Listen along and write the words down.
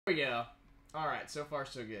we go. Alright, so far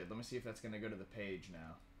so good. Let me see if that's going to go to the page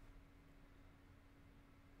now.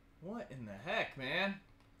 What in the heck, man?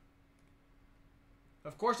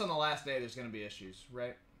 Of course on the last day there's going to be issues,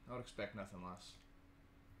 right? I would expect nothing less.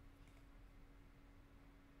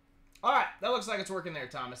 Alright, that looks like it's working there,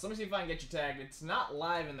 Thomas. Let me see if I can get you tagged. It's not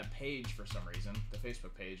live in the page for some reason, the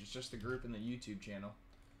Facebook page. It's just the group in the YouTube channel.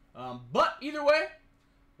 But either way,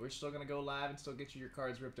 we're still going to go live and still get you your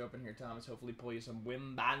cards ripped open here, Thomas. Hopefully pull you some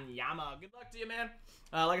Wimbanyama. Good luck to you, man.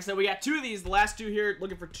 Like I said, we got two of these. The last two here,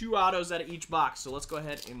 looking for 2 autos out of each box. So let's go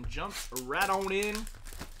ahead and jump right on in.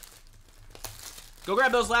 Go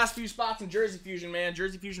grab those last few spots in Jersey Fusion, man.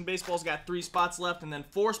 Jersey Fusion Baseball's got 3 spots left and then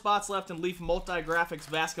 4 spots left in Leaf Multi-Graphics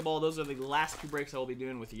Basketball. Those are the last 2 breaks I will be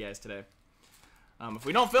doing with you guys today. If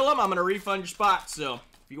we don't fill them, I'm going to refund your spots. So if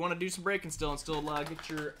you want to do some breaking still and still get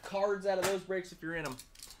your cards out of those breaks if you're in them,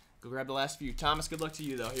 go grab the last few. Thomas, good luck to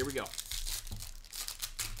you, though. Here we go.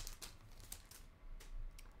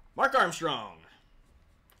 Mark Armstrong.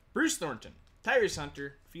 Bruce Thornton. Tyrese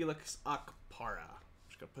Hunter. Felix Akpara.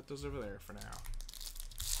 Just going to put those over there for now.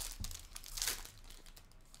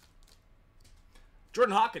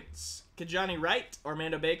 Jordan Hawkins, Kijani Wright,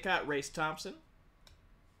 Armando Bacot, Race Thompson.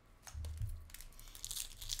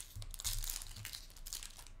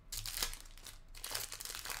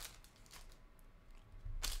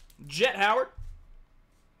 Jet Howard,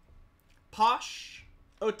 Posh,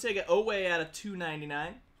 Otega Owe out of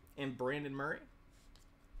 299, and Brandon Murray.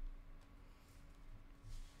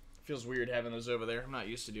 Feels weird having those over there. I'm not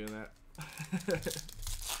used to doing that.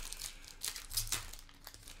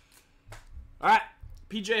 All right.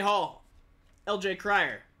 PJ Hall, LJ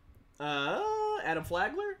Cryer, Adam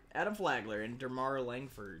Flagler, and DeMar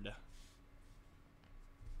Langford.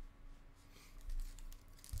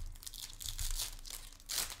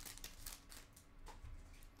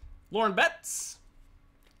 Lauren Betts,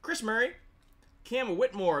 Chris Murray, Cam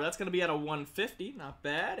Whitmore, that's going to be at a 150, not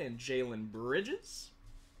bad, and Jalen Bridges.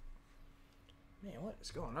 Man, what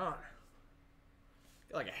is going on?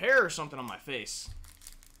 Got like a hair or something on my face.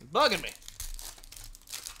 It's bugging me.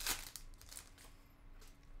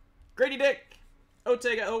 Grady Dick,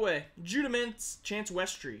 Otega Owe, Judah Mintz, Chance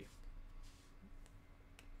Westry.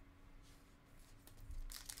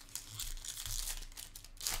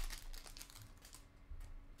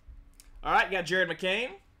 All right, got Jared McCain,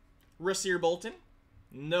 Rasir Bolton,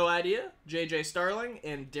 no idea, J.J. Starling,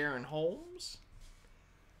 and Darren Holmes.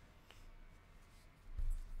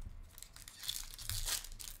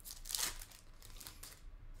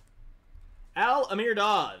 Al Amir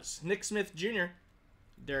Dawes, Nick Smith Jr.,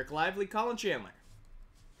 Derek Lively, Colin Chandler.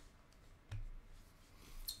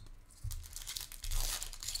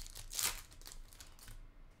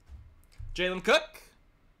 Jalen Cook.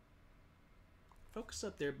 Focus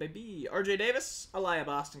up there, baby. RJ Davis, Aliyah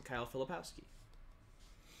Boston, Kyle Filipowski.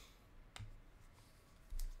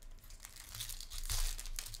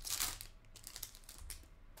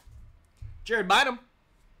 Jared Bynum.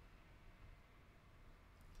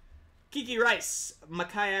 Kiki Rice,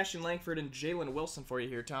 Makai Ashton Langford, and Jalen Wilson for you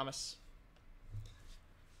here, Thomas.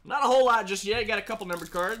 Not a whole lot just yet. Got a couple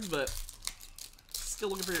numbered cards, but still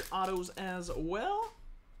looking for your autos as well.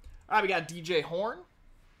 All right, we got DJ Horn,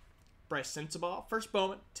 Bryce Sensabaugh, First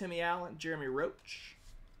Bowman, Timmy Allen, Jeremy Roach.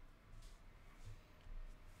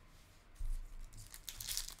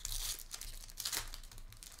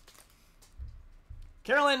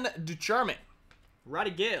 Carolyn Ducharme,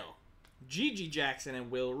 Roddy Gale, Gigi Jackson,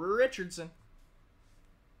 and Will Richardson.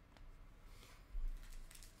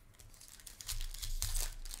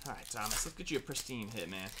 All right, Thomas, let's get you a pristine hit,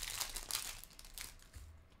 man.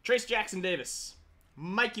 Trace Jackson Davis,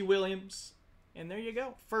 Mikey Williams, and there you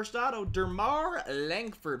go. First auto, DeMar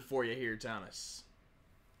Langford for you here, Thomas.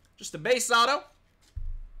 Just a base auto.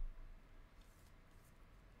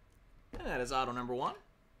 And that is auto number 1.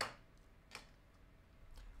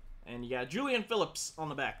 And you got Julian Phillips on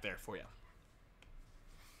the back there for you.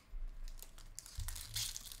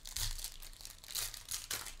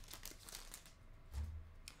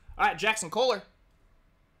 All right, Jackson Kohler.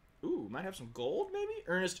 Ooh, might have some gold, maybe?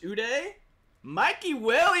 Ernest Uday. Mikey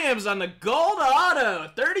Williams on the gold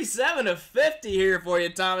auto. 37 of 50 here for you,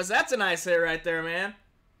 Thomas. That's a nice hit right there, man.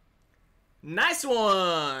 Nice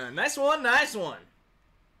one. Nice one, nice one.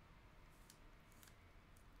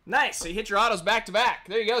 Nice. So you hit your autos back to back.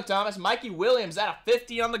 There you go, Thomas. Mikey Williams out of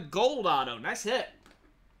 50 on the gold auto. Nice hit.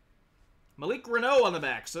 Malik Renault on the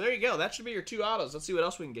back. So there you go. That should be your 2 autos. Let's see what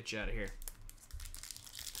else we can get you out of here.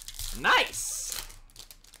 Nice.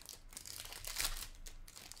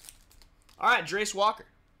 All right, Drace Walker,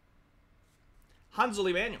 Hansel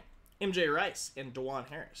Emmanuel, MJ Rice, and DeJuan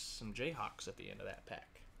Harris. Some Jayhawks at the end of that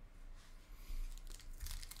pack.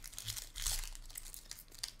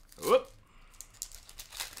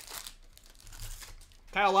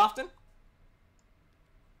 Kyle Lofton.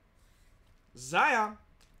 Zion.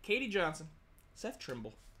 Katie Johnson. Seth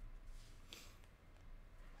Trimble.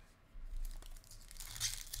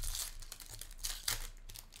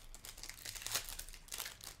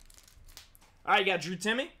 All right, you got Drew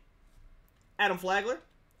Timme, Adam Flagler,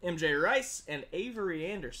 MJ Rice, and Avery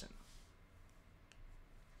Anderson.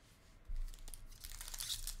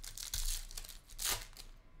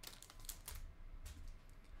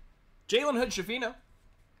 Jalen Hood-Schifino,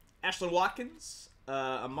 Ashlyn Watkins,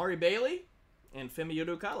 Amari Bailey, and Femi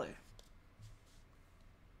Udokale.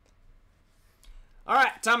 All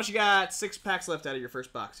right, Thomas, you got 6 packs left out of your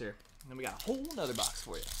first box here. And then we got a whole nother box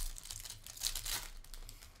for you.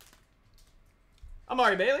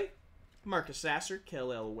 Amari Bailey, Marcus Sasser,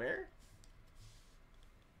 Kel'el Ware.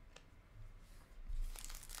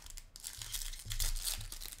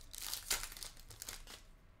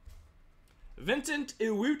 Vincent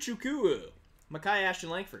Iwuchukwu, Makai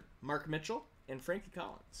Ashton Langford, Mark Mitchell, and Frankie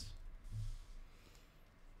Collins.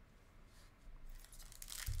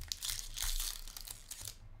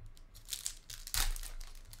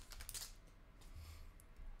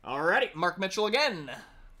 Alrighty, Mark Mitchell again.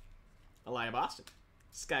 Elijah Boston,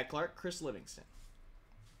 Sky Clark, Chris Livingston.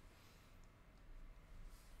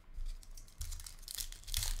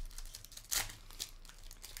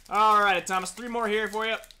 Alright, Thomas, 3 more here for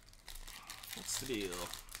you. What's the deal?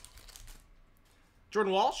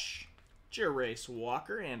 Jordan Walsh, Jerace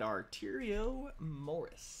Walker, and Arterio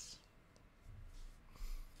Morris.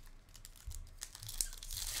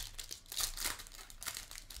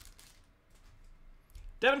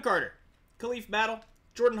 Devin Carter, Khalif Battle,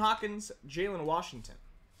 Jordan Hawkins, Jalen Washington.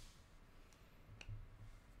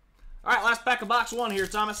 All right, last pack of box 1 here,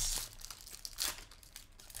 Thomas.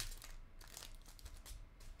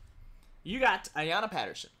 You got Ayanna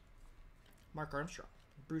Patterson, Mark Armstrong,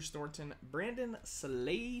 Bruce Thornton, Brandon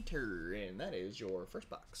Slater, and that is your first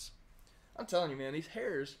box. I'm telling you, man, these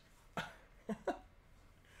hairs, I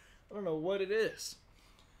don't know what it is.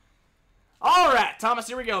 All right, Thomas,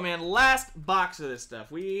 here we go, man. Last box of this stuff.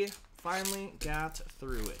 We finally got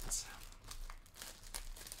through it.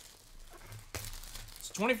 It's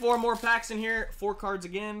 24 more packs in here. 4 cards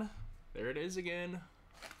again. There it is again.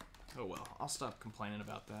 Oh, well. I'll stop complaining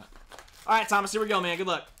about that. All right, Thomas, here we go, man. Good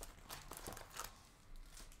luck.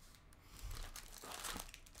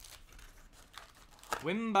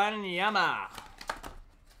 Wembanyama.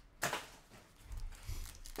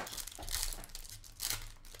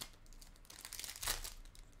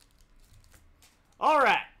 All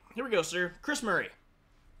right, here we go, sir. Chris Murray,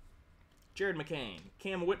 Jared McCain,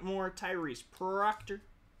 Cam Whitmore, Tyrese Proctor,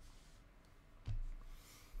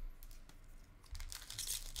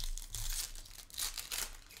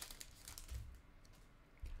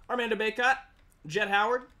 Armando Bacot, Jet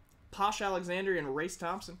Howard, Posh Alexander, and Race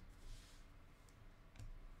Thompson.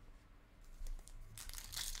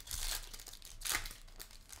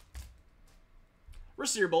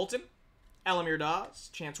 Rasir Bolton, Alamir Dawes,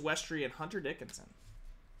 Chance Westry, and Hunter Dickinson.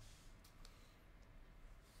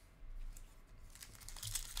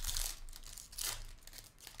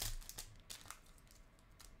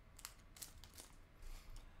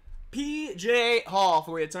 P.J. Hall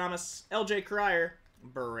for you, Thomas. L.J. Cryer,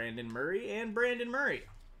 Brandon Murray, and Brandon Murray.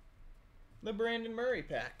 The Brandon Murray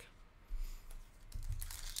pack.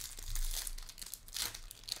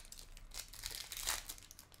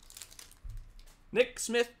 Nick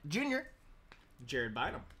Smith Jr., Jared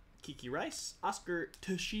Bynum, Kiki Rice, Oscar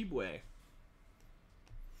Toshibwe.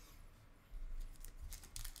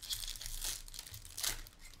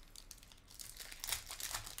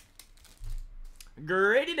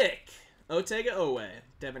 Grady Dick, Otega Owe,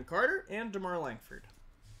 Devin Carter, and DeMar Langford.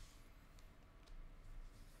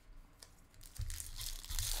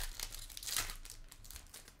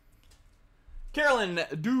 Carolyn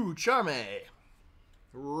Ducharme,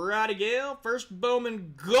 Roddy Gale, first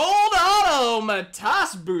Bowman Gold Auto,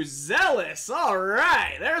 Matas Buzelis. All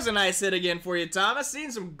right, there's a nice hit again for you, Thomas.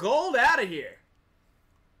 Seeing some gold out of here.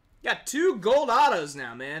 Got 2 gold autos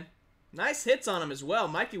now, man. Nice hits on them as well.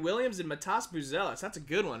 Mikey Williams and Matas Buzelis. That's a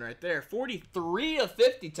good one right there. 43 of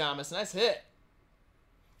 50, Thomas. Nice hit.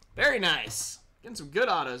 Very nice. Getting some good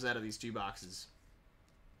autos out of these 2 boxes.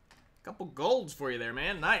 Couple golds for you there,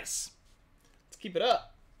 man. Nice. Let's keep it up.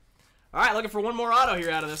 All right, looking for one more auto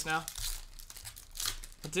here out of this now.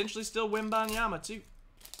 Potentially still Wembanyama, too.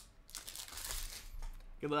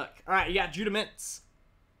 Good luck. All right, you got Judah Mintz,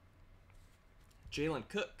 Jalen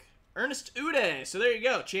Cook, Ernest Uday. So there you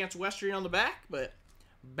go. Chance Westry on the back, but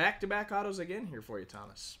back-to-back autos again here for you,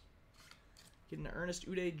 Thomas. Getting to Ernest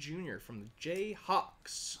Uday Jr. from the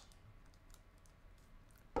Jayhawks.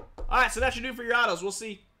 All right, so that should do for your autos. We'll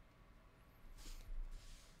see.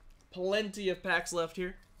 Plenty of packs left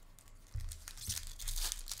here.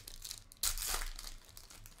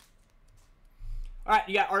 All right,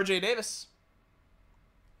 you got R.J. Davis,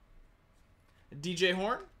 DJ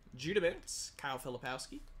Horn, Judah Benz, Kyle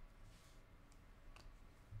Filipowski,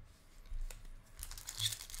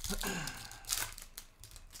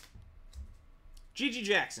 Gigi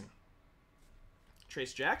Jackson,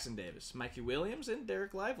 Trace Jackson Davis, Mikey Williams, and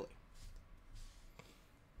Derek Lively.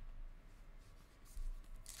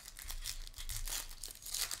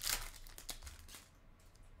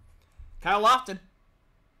 Kyle Lofton,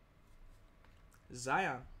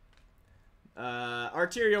 Zion,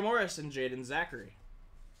 Arterio Morris, and Jaden Zachary.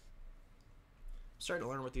 Starting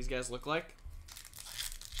to learn what these guys look like.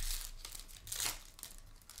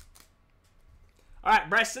 All right,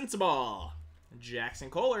 Bryce Sensabaugh,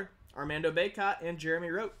 Jackson Kohler, Armando Bacot, and Jeremy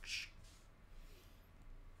Roach.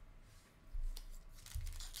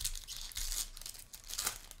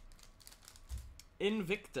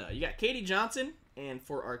 Invicta. You got Katie Johnson, and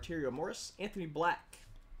for Arterio Morris, Anthony Black.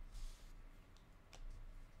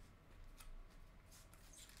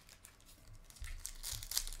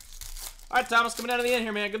 All right, Thomas, coming down to the end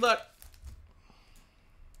here, man. Good luck.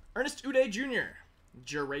 Ernest Uday Jr.,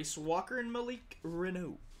 Jerace Walker, and Malik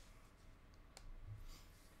Renault.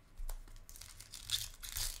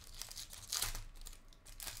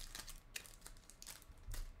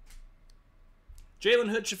 Jalen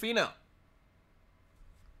Hood-Schifino,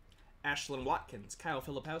 Ashlyn Watkins, Kyle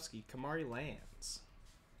Filipowski, Kamari Lands.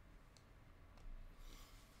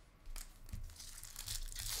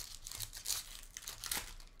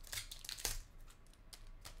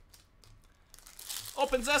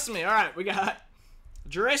 Open Sesame. All right, we got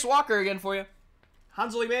Jerace Walker again for you.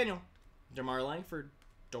 Hansel Emanuel, DeMar Langford,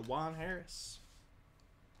 DeJuan Harris.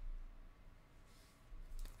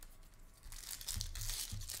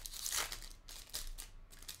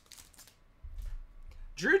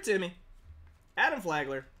 Drew Timmy, Adam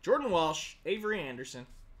Flagler, Jordan Walsh, Avery Anderson.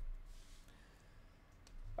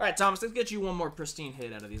 All right, Thomas, let's get you one more pristine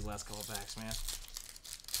hit out of these last couple packs, man. Let's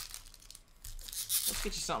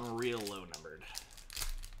get you something real low numbered.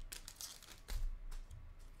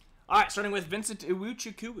 All right, starting with Vincent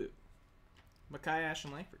Iwuchukwu, Makai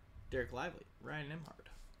Ashton Langford, Derek Lively, Ryan Nimhard.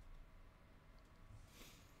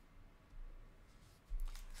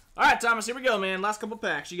 All right, Thomas, here we go, man. Last couple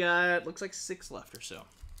packs. You got, looks like 6 left or so.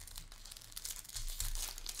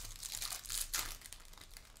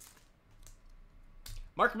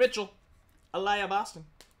 Mark Mitchell, Aliyah Boston,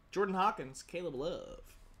 Jordan Hawkins, Caleb Love.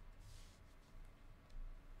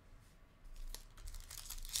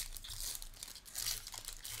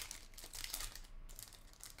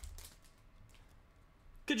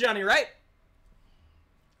 Johnny Wright,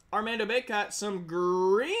 Armando Bacot, some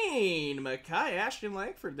green Makai Ashton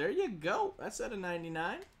Langford. There you go. That's at a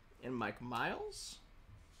 99. And Mike Miles.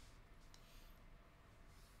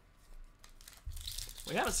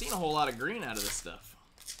 We haven't seen a whole lot of green out of this stuff.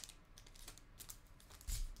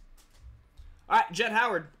 All right, Jet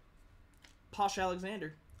Howard, Posh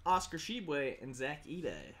Alexander, Oscar Shibwe, and Zach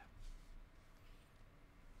Ide.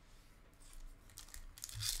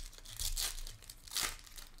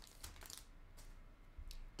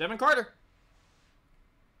 Devin Carter,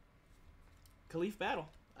 Khalif Battle,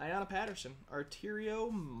 Ayanna Patterson,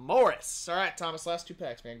 Arterio Morris. All right, Thomas, last 2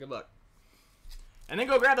 packs, man. Good luck. And then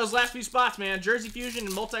go grab those last few spots, man. Jersey Fusion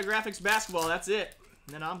and Multi-Graphics Basketball. That's it.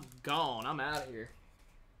 And then I'm gone. I'm out of here.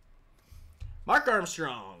 Mark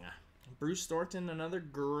Armstrong, Bruce Thornton, another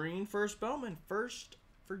green first Bowman. First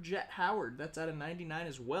for Jet Howard. That's out of 99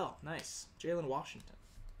 as well. Nice. Jalen Washington.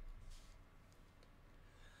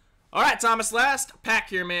 All right, Thomas, last pack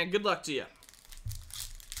here, man. Good luck to you.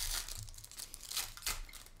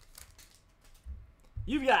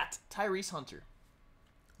 You've got Tyrese Hunter,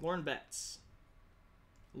 Lauren Betts.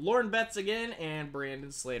 Lauren Betts again, and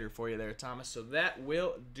Brandon Slater for you there, Thomas. So that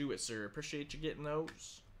will do it, sir. Appreciate you getting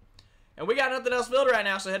those. And we got nothing else filled right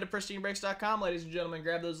now, so head to pristinebreaks.com, ladies and gentlemen.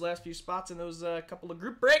 Grab those last few spots in those couple of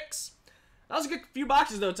group breaks. That was a good few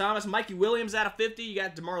boxes, though, Thomas. Mikey Williams out of 50. You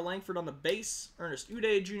got DeMar Langford on the base. Ernest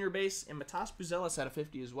Uday Jr. base. And Matas Buzelis out of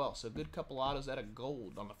 50 as well. So good couple autos out of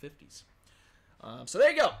gold on the 50s. So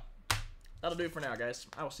there you go. That'll do it for now, guys.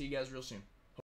 I will see you guys real soon.